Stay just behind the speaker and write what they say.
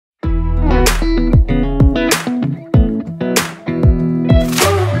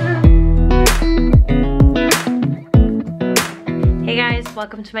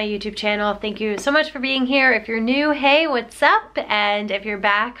welcome to my YouTube channel. Thank you so much for being here. If you're new, hey, what's up? And if you're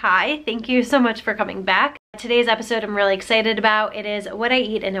back, hi, thank you so much for coming back. Today's episode I'm really excited about. It is what I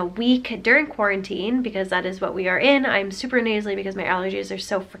eat in a week during quarantine, because that is what we are in. I'm super nasally because my allergies are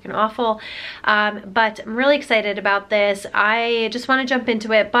so freaking awful. But I'm really excited about this. I just want to jump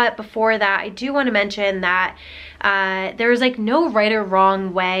into it, but before that, I do want to mention that there's like no right or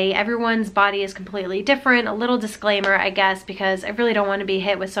wrong way. Everyone's body is completely different. A little disclaimer, I guess, because I really don't want to be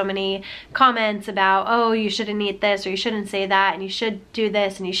hit with so many comments about, oh, you shouldn't eat this, or you shouldn't say that, and you should do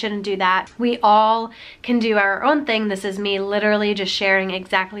this, and you shouldn't do that. We all can do our own thing. This is me literally just sharing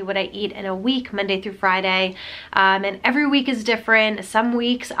exactly what I eat in a week, Monday through Friday. And every week is different. Some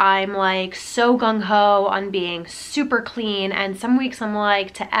weeks I'm like so gung-ho on being super clean, and some weeks I'm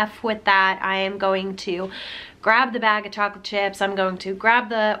like, to F with that. I am going to grab the bag of chocolate chips, I'm going to grab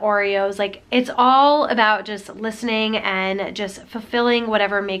the Oreos. Like, it's all about just listening and just fulfilling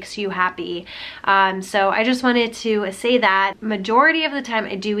whatever makes you happy. So I just wanted to say that majority of the time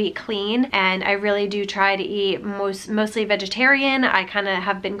I do eat clean, and I really do try to eat mostly vegetarian. I kind of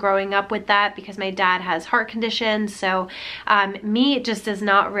have been growing up with that because my dad has heart conditions, so meat just does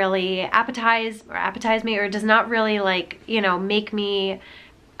not really appetize me, or does not really, like, you know, make me,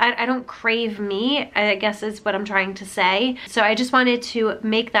 I don't crave meat, I guess is what I'm trying to say. So I just wanted to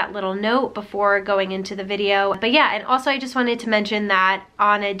make that little note before going into the video. But yeah, and also I just wanted to mention that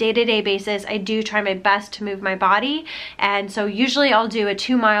on a day-to-day basis, I do try my best to move my body. And so usually I'll do a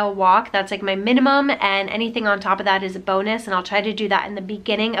 2-mile walk. That's like my minimum, and anything on top of that is a bonus. And I'll try to do that in the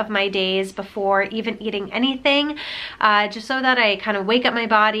beginning of my days before even eating anything, just so that I kind of wake up my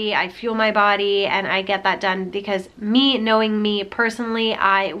body, I fuel my body, and I get that done. Because me, knowing me personally,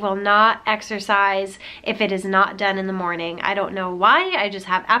 I will not exercise if it is not done in the morning. I don't know why, I just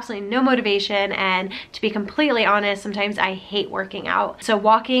have absolutely no motivation, and to be completely honest, sometimes I hate working out. So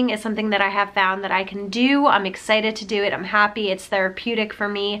walking is something that I have found that I can do. I'm excited to do it, I'm happy, it's therapeutic for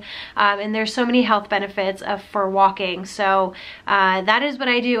me, and there's so many health benefits for walking. So that is what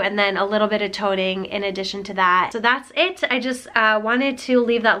I do, and then a little bit of toning in addition to that. So that's it. I just wanted to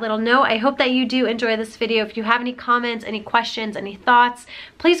leave that little note. I hope that you do enjoy this video. If you have any comments, any questions, any thoughts,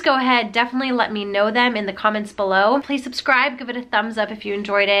 please go ahead, definitely let me know them in the comments below. Please subscribe, give it a thumbs up if you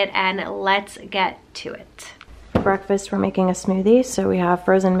enjoyed it, and let's get to it. For breakfast, we're making a smoothie. So we have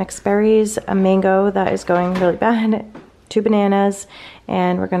frozen mixed berries, a mango that is going really bad, 2 bananas,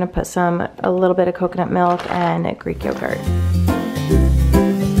 and we're gonna put a little bit of coconut milk and Greek yogurt.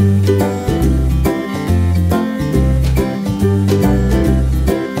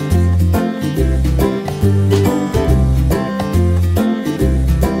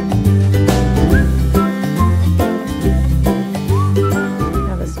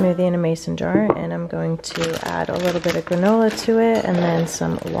 In a mason jar, and I'm going to add a little bit of granola to it, and then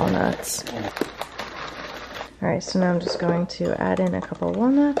some walnuts. Alright, so now I'm just going to add in a couple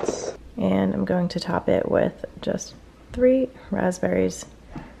walnuts, and I'm going to top it with just 3 raspberries.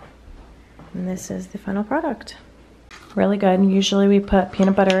 And this is the final product. Really good. Usually we put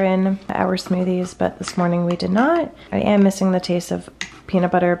peanut butter in our smoothies, but this morning we did not. I am missing the taste of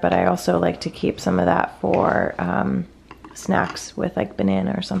peanut butter, but I also like to keep some of that for snacks with like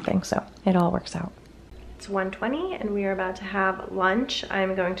banana or something, so it all works out. It's 1:20 and we are about to have lunch.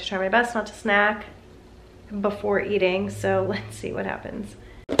 I'm going to try my best not to snack before eating, so let's see what happens.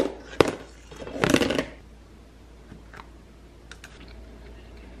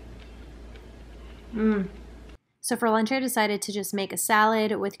 So for lunch, I decided to just make a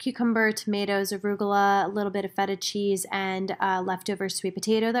salad with cucumber, tomatoes, arugula, a little bit of feta cheese, and leftover sweet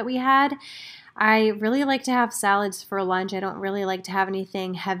potato that we had. I really like to have salads for lunch. I don't really like to have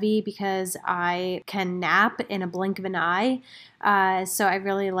anything heavy because I can nap in a blink of an eye. So I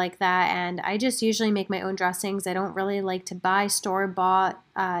really like that, and I just usually make my own dressings. I don't really like to buy store-bought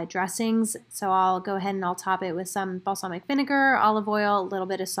dressings, so I'll go ahead and I'll top it with some balsamic vinegar, olive oil, a little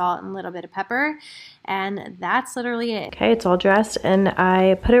bit of salt, and a little bit of pepper, and that's literally it. Okay, it's all dressed, and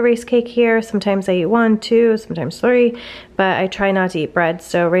I put a rice cake here. Sometimes I eat 1, 2, sometimes 3, but I try not to eat bread,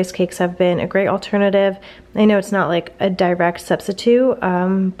 so rice cakes have been a great alternative. I know it's not like a direct substitute,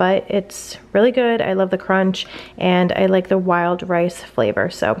 but it's really good. I love the crunch, and I like the wild rice flavor.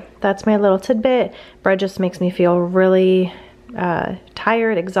 So that's my little tidbit. Bread just makes me feel really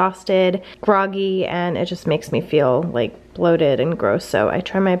tired, exhausted, groggy, and it just makes me feel like bloated and gross. So I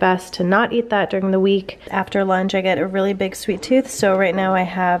try my best to not eat that during the week. After lunch, I get a really big sweet tooth. So right now I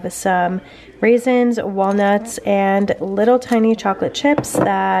have some raisins, walnuts, and little tiny chocolate chips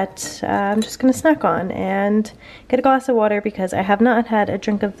that I'm just gonna snack on, and get a glass of water because I have not had a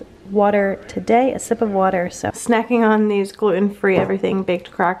drink of water today, a sip of water. So snacking on these gluten-free everything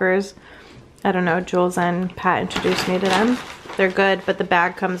baked crackers. I don't know, Jules and Pat introduced me to them. They're good, but the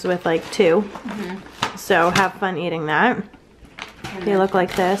bag comes with like 2. So have fun eating that. They look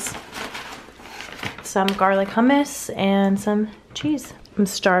like this. Some garlic hummus and some cheese. I'm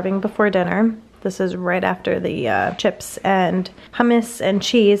starving before dinner. This is right after the chips and hummus and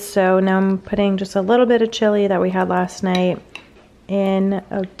cheese. So now I'm putting just a little bit of chili that we had last night in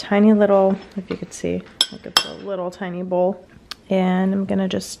a tiny little, if you could see, like it's a little tiny bowl. And I'm gonna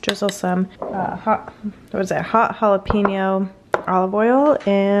just drizzle some hot jalapeno olive oil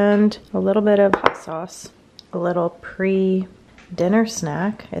and a little bit of hot sauce. A little pre-dinner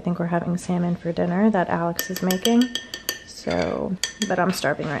snack. I think we're having salmon for dinner that Alex is making. So, but I'm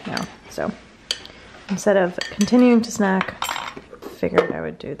starving right now. So instead of continuing to snack, I figured I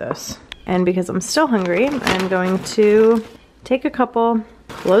would do this. And because I'm still hungry, I'm going to take a couple,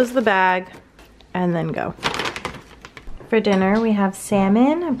 close the bag, and then go. For dinner, we have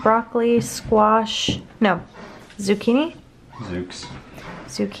salmon, broccoli, squash, no, zucchini?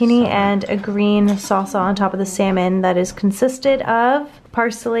 Zucchini and a green salsa on top of the salmon that is consisted of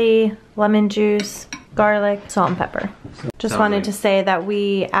parsley, lemon juice, garlic, salt, and pepper. Just wanted to say that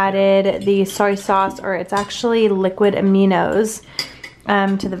we added the soy sauce, or it's actually liquid aminos,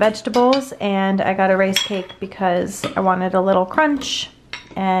 to the vegetables, and I got a rice cake because I wanted a little crunch,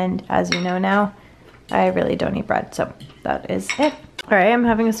 and as you know now, I really don't eat bread, so that is it. All right, I'm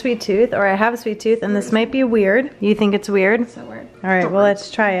having a sweet tooth, or I have a sweet tooth, and this might be weird. You think it's weird? So weird. All right, well,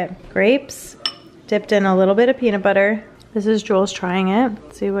 let's try it. Grapes, dipped in a little bit of peanut butter. This is Jules trying it.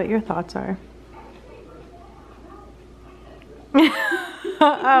 Let's see what your thoughts are.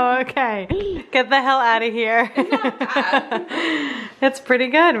 Oh, okay. Get the hell out of here. It's pretty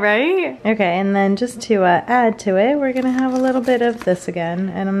good, right? Okay, and then just to add to it, we're gonna have a little bit of this again,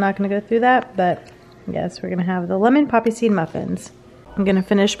 and I'm not gonna go through that, but yes, we're gonna have the lemon poppy seed muffins. I'm gonna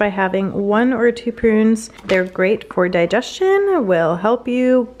finish by having 1 or 2 prunes. They're great for digestion, will help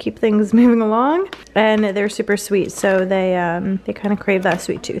you keep things moving along, and they're super sweet, so they kind of crave that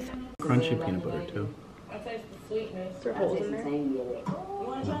sweet tooth. Crunchy peanut butter too.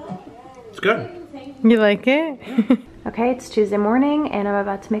 It's good. You like it? Okay, it's Tuesday morning and I'm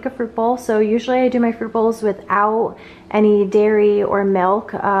about to make a fruit bowl. So usually I do my fruit bowls without any dairy or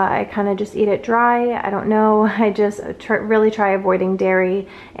milk. I kind of just eat it dry. I don't know. I just really try avoiding dairy,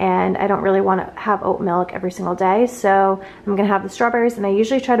 and I don't really want to have oat milk every single day. So I'm gonna have the strawberries, and I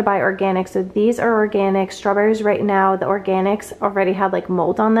usually try to buy organic. So these are organic strawberries right now. The organics already had like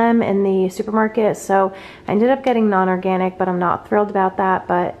mold on them in the supermarket. So I ended up getting non-organic, but I'm not thrilled about that,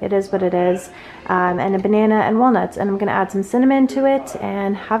 but it is what it is. And a banana and walnuts, and I'm gonna add some cinnamon to it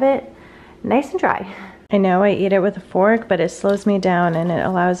and have it nice and dry. I know I eat it with a fork, but it slows me down and it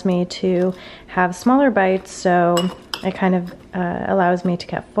allows me to have smaller bites, so it kind of allows me to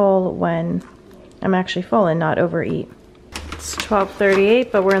get full when I'm actually full and not overeat. It's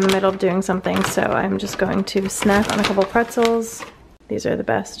 12:38, but we're in the middle of doing something, so I'm just going to snack on a couple pretzels. These are the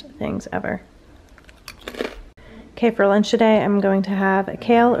best things ever. Okay, for lunch today, I'm going to have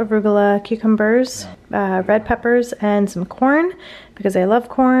kale, arugula, cucumbers, red peppers, and some corn because I love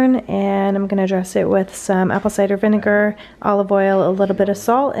corn, and I'm gonna dress it with some apple cider vinegar, olive oil, a little bit of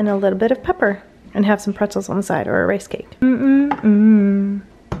salt, and a little bit of pepper, and have some pretzels on the side or a rice cake.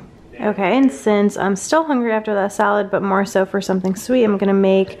 Okay, and since I'm still hungry after that salad, but more so for something sweet, I'm gonna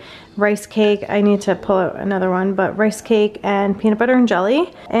make rice cake. I need to pull out another one, but rice cake and peanut butter and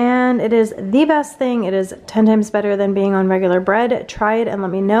jelly. And it is the best thing. It is 10 times better than being on regular bread. Try it and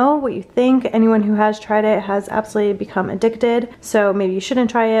let me know what you think. Anyone who has tried it has absolutely become addicted. So maybe you shouldn't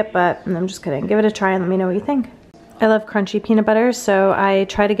try it, but I'm just kidding. Give it a try and let me know what you think. I love crunchy peanut butter, so I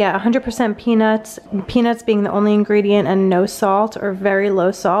try to get 100% peanuts, peanuts being the only ingredient, and no salt or very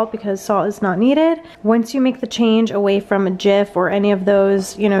low salt because salt is not needed. Once you make the change away from a Jif or any of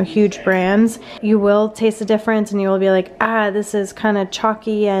those, you know, huge brands, you will taste the difference and you will be like, ah, this is kind of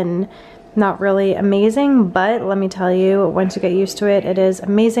chalky and not really amazing, but let me tell you, once you get used to it, it is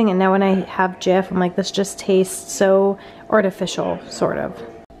amazing. And now when I have Jif, I'm like, this just tastes so artificial, sort of.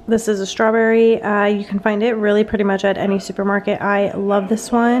 This is a strawberry. You can find it really pretty much at any supermarket. I love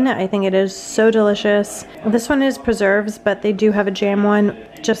this one. I think it is so delicious. This one is preserves, but they do have a jam one.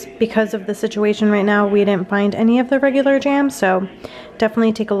 just because of the situation right now, we didn't find any of the regular jams, so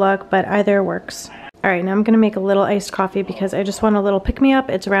definitely take a look, but either works. All right, now I'm gonna make a little iced coffee because I just want a little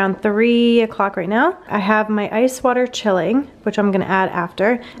pick-me-up. It's around 3 o'clock right now. I have my ice water chilling, which I'm gonna add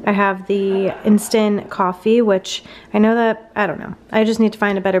after. I have the instant coffee, which I know that, I don't know. I just need to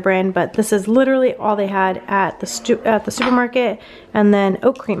find a better brand, but this is literally all they had at the supermarket, and then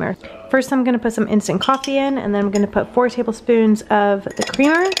oat creamer. First, I'm gonna put some instant coffee in, and then I'm gonna put 4 tablespoons of the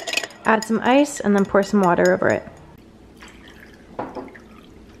creamer, add some ice, and then pour some water over it.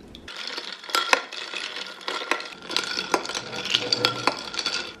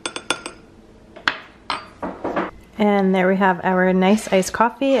 And there we have our nice iced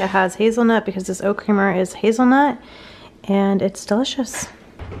coffee. It has hazelnut because this oat creamer is hazelnut, and it's delicious.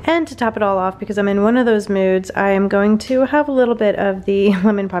 And to top it all off, because I'm in one of those moods, I am going to have a little bit of the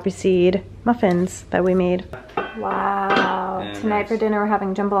lemon poppy seed muffins that we made. Wow. And tonight for dinner we're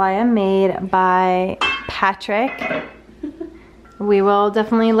having jambalaya made by Patrick. We will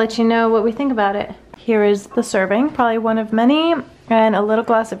definitely let you know what we think about it. Here is the serving, probably one of many, and a little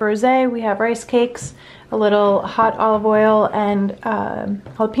glass of rosé. We have rice cakes, a little hot olive oil, and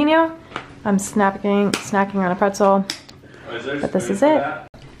jalapeno. I'm snacking on a pretzel, but this is it.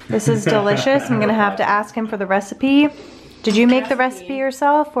 This is delicious. I'm gonna have to ask him for the recipe. Did you make the recipe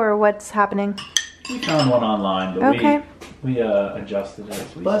yourself, or what's happening? We found one online, but okay. we adjusted it.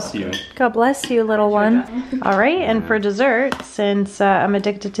 Bless you. God bless you, little one. All right, and for dessert, since I'm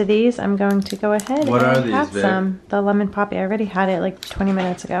addicted to these, I'm going to go ahead and have some. The lemon poppy, I already had it like 20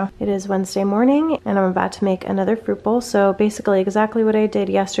 minutes ago. It is Wednesday morning, and I'm about to make another fruit bowl. So basically exactly what I did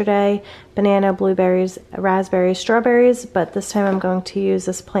yesterday: banana, blueberries, raspberries, strawberries, but this time I'm going to use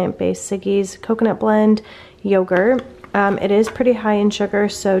this plant-based Siggi's coconut blend yogurt. It is pretty high in sugar,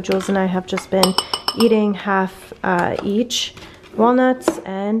 so Jules and I have just been eating half each, walnuts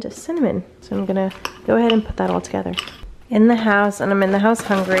and cinnamon. So I'm gonna go ahead and put that all together. In the house, and I'm in the house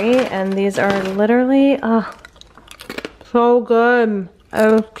hungry, and these are literally, so good.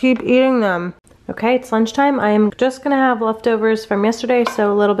 I'll keep eating them. Okay, it's lunchtime. I am just gonna have leftovers from yesterday,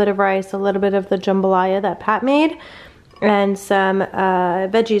 so a little bit of rice, a little bit of the jambalaya that Pat made, and some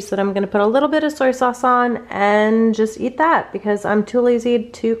veggies that I'm gonna put a little bit of soy sauce on and just eat that because I'm too lazy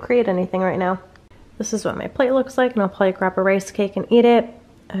to create anything right now. This is what my plate looks like, and I'll probably grab a rice cake and eat it.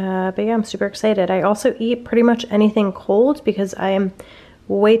 But yeah, I'm super excited. I also eat pretty much anything cold because I am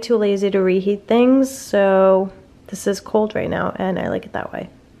way too lazy to reheat things, so this is cold right now and I like it that way.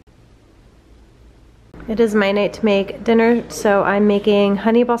 It is my night to make dinner, so I'm making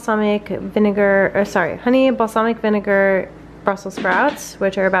honey balsamic vinegar Brussels sprouts,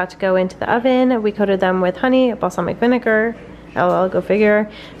 which are about to go into the oven. We coated them with honey, balsamic vinegar, LOL, go figure,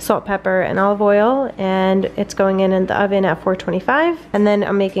 salt, pepper, and olive oil, and it's going in the oven at 425. And then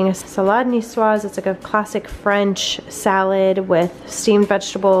I'm making a salade niçoise. It's like a classic French salad with steamed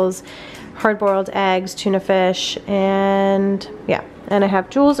vegetables, hard-boiled eggs, tuna fish, and yeah. And I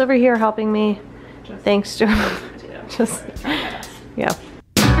have Jules over here helping me. Thanks to just yeah.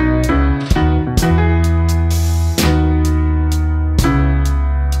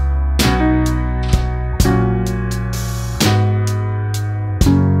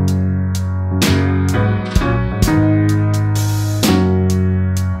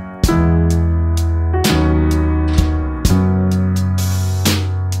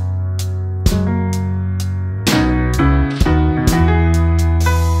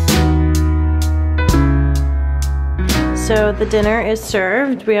 So the dinner is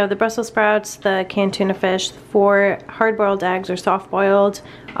served. We have the Brussels sprouts, the canned tuna fish, 4 hard-boiled eggs or soft-boiled,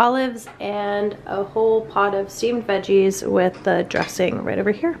 olives, and a whole pot of steamed veggies with the dressing right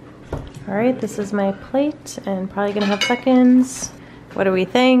over here. All right, this is my plate, and probably gonna have seconds. What do we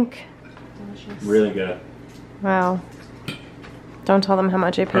think? Delicious. Really good. Wow. Don't tell them how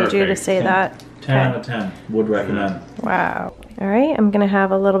much I paid you to say that. 10 out of 10. Would recommend. Wow. All right, I'm gonna have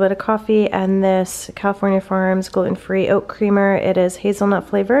a little bit of coffee and this California Farms gluten-free oat creamer. It is hazelnut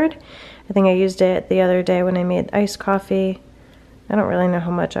flavored. I think I used it the other day when I made iced coffee. I don't really know how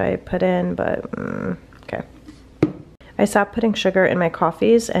much I put in, but okay. I stopped putting sugar in my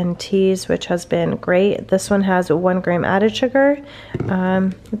coffees and teas, which has been great. This one has 1 gram added sugar.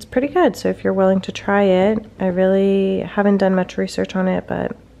 It's pretty good, so if you're willing to try it, I really haven't done much research on it,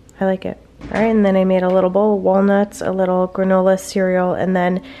 but I like it. All right, and then I made a little bowl of walnuts, a little granola cereal, and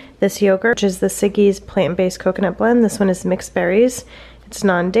then this yogurt, which is the Siggi's plant-based coconut blend. This one is mixed berries. It's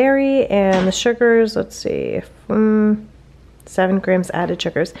non-dairy, and the sugars, let's see, 7 grams added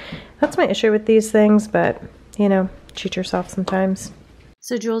sugars. That's my issue with these things, but you know, cheat yourself sometimes.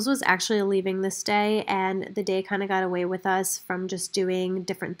 So Jules was actually leaving this day, and the day kind of got away with us from just doing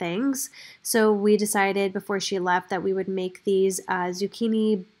different things. So we decided before she left that we would make these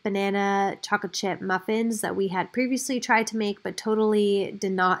zucchini banana chocolate chip muffins that we had previously tried to make but totally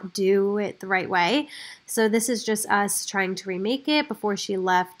did not do it the right way. So this is just us trying to remake it before she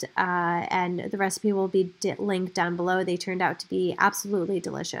left, and the recipe will be linked down below. They turned out to be absolutely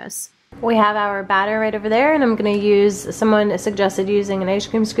delicious. We have our batter right over there, and I'm going to use, someone suggested using an ice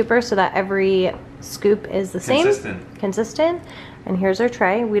cream scooper so that every scoop is the same. Consistent. And here's our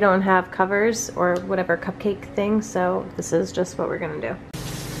tray. We don't have covers or whatever cupcake thing, so this is just what we're going to do.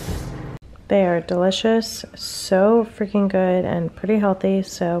 They are delicious, so freaking good and pretty healthy,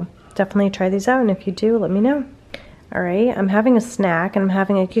 so definitely try these out, and if you do, let me know. All right, I'm having a snack, and I'm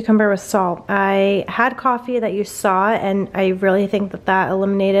having a cucumber with salt. I had coffee that you saw, and I really think that that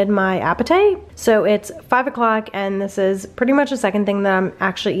eliminated my appetite. So it's 5 o'clock, and this is pretty much the second thing that I'm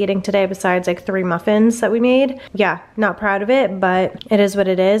actually eating today besides like 3 muffins that we made. Yeah, not proud of it, but it is what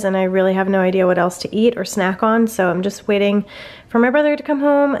it is, and I really have no idea what else to eat or snack on, so I'm just waiting for my brother to come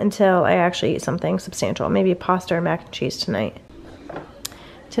home until I actually eat something substantial. Maybe pasta or mac and cheese tonight.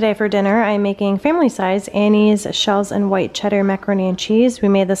 Today for dinner, I'm making family size Annie's shells and white cheddar macaroni and cheese. We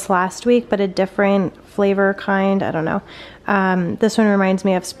made this last week, but a different flavor kind, I don't know. This one reminds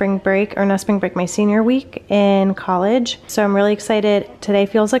me of spring break, or not spring break, my senior week in college. So I'm really excited. Today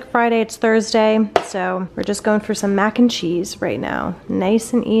feels like Friday, it's Thursday. So we're just going for some mac and cheese right now.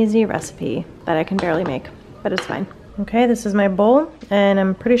 Nice and easy recipe that I can barely make, but it's fine. Okay, this is my bowl, and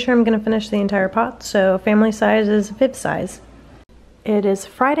I'm pretty sure I'm gonna finish the entire pot. So family size is Viv size. It is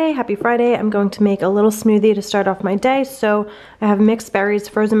Friday, happy Friday. I'm going to make a little smoothie to start off my day. So I have mixed berries,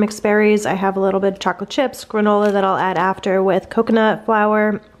 frozen mixed berries. I have a little bit of chocolate chips, granola that I'll add after with coconut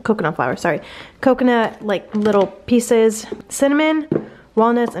like little pieces, cinnamon,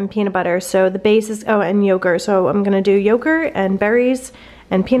 walnuts, and peanut butter. So the base is, oh, and yogurt. So I'm gonna do yogurt and berries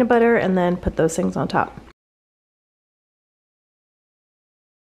and peanut butter and then put those things on top.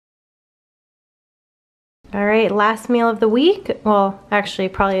 All right, last meal of the week. Well, actually,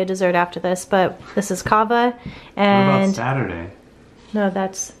 probably a dessert after this, but this is kava. And what about Saturday? No,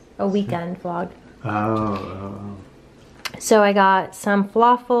 that's a weekend vlog. Oh. So I got some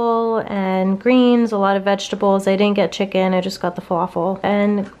falafel and greens, a lot of vegetables. I didn't get chicken, I just got the falafel.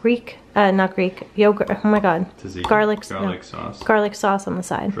 And yogurt, oh my God. Garlic sauce. Garlic sauce on the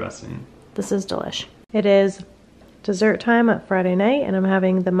side. Dressing. This is delish. It is dessert time at Friday night, and I'm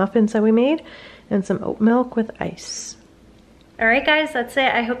having the muffins that we made and some oat milk with ice. All right, guys, that's it.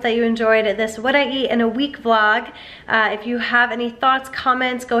 I hope that you enjoyed this What I Eat in a Week vlog. If you have any thoughts,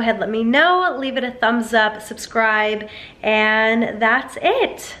 comments, go ahead, let me know. Leave it a thumbs up, subscribe, and that's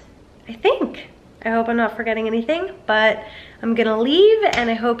it, I think. I hope I'm not forgetting anything, but I'm gonna leave, and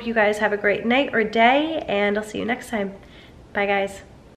I hope you guys have a great night or day, and I'll see you next time. Bye, guys.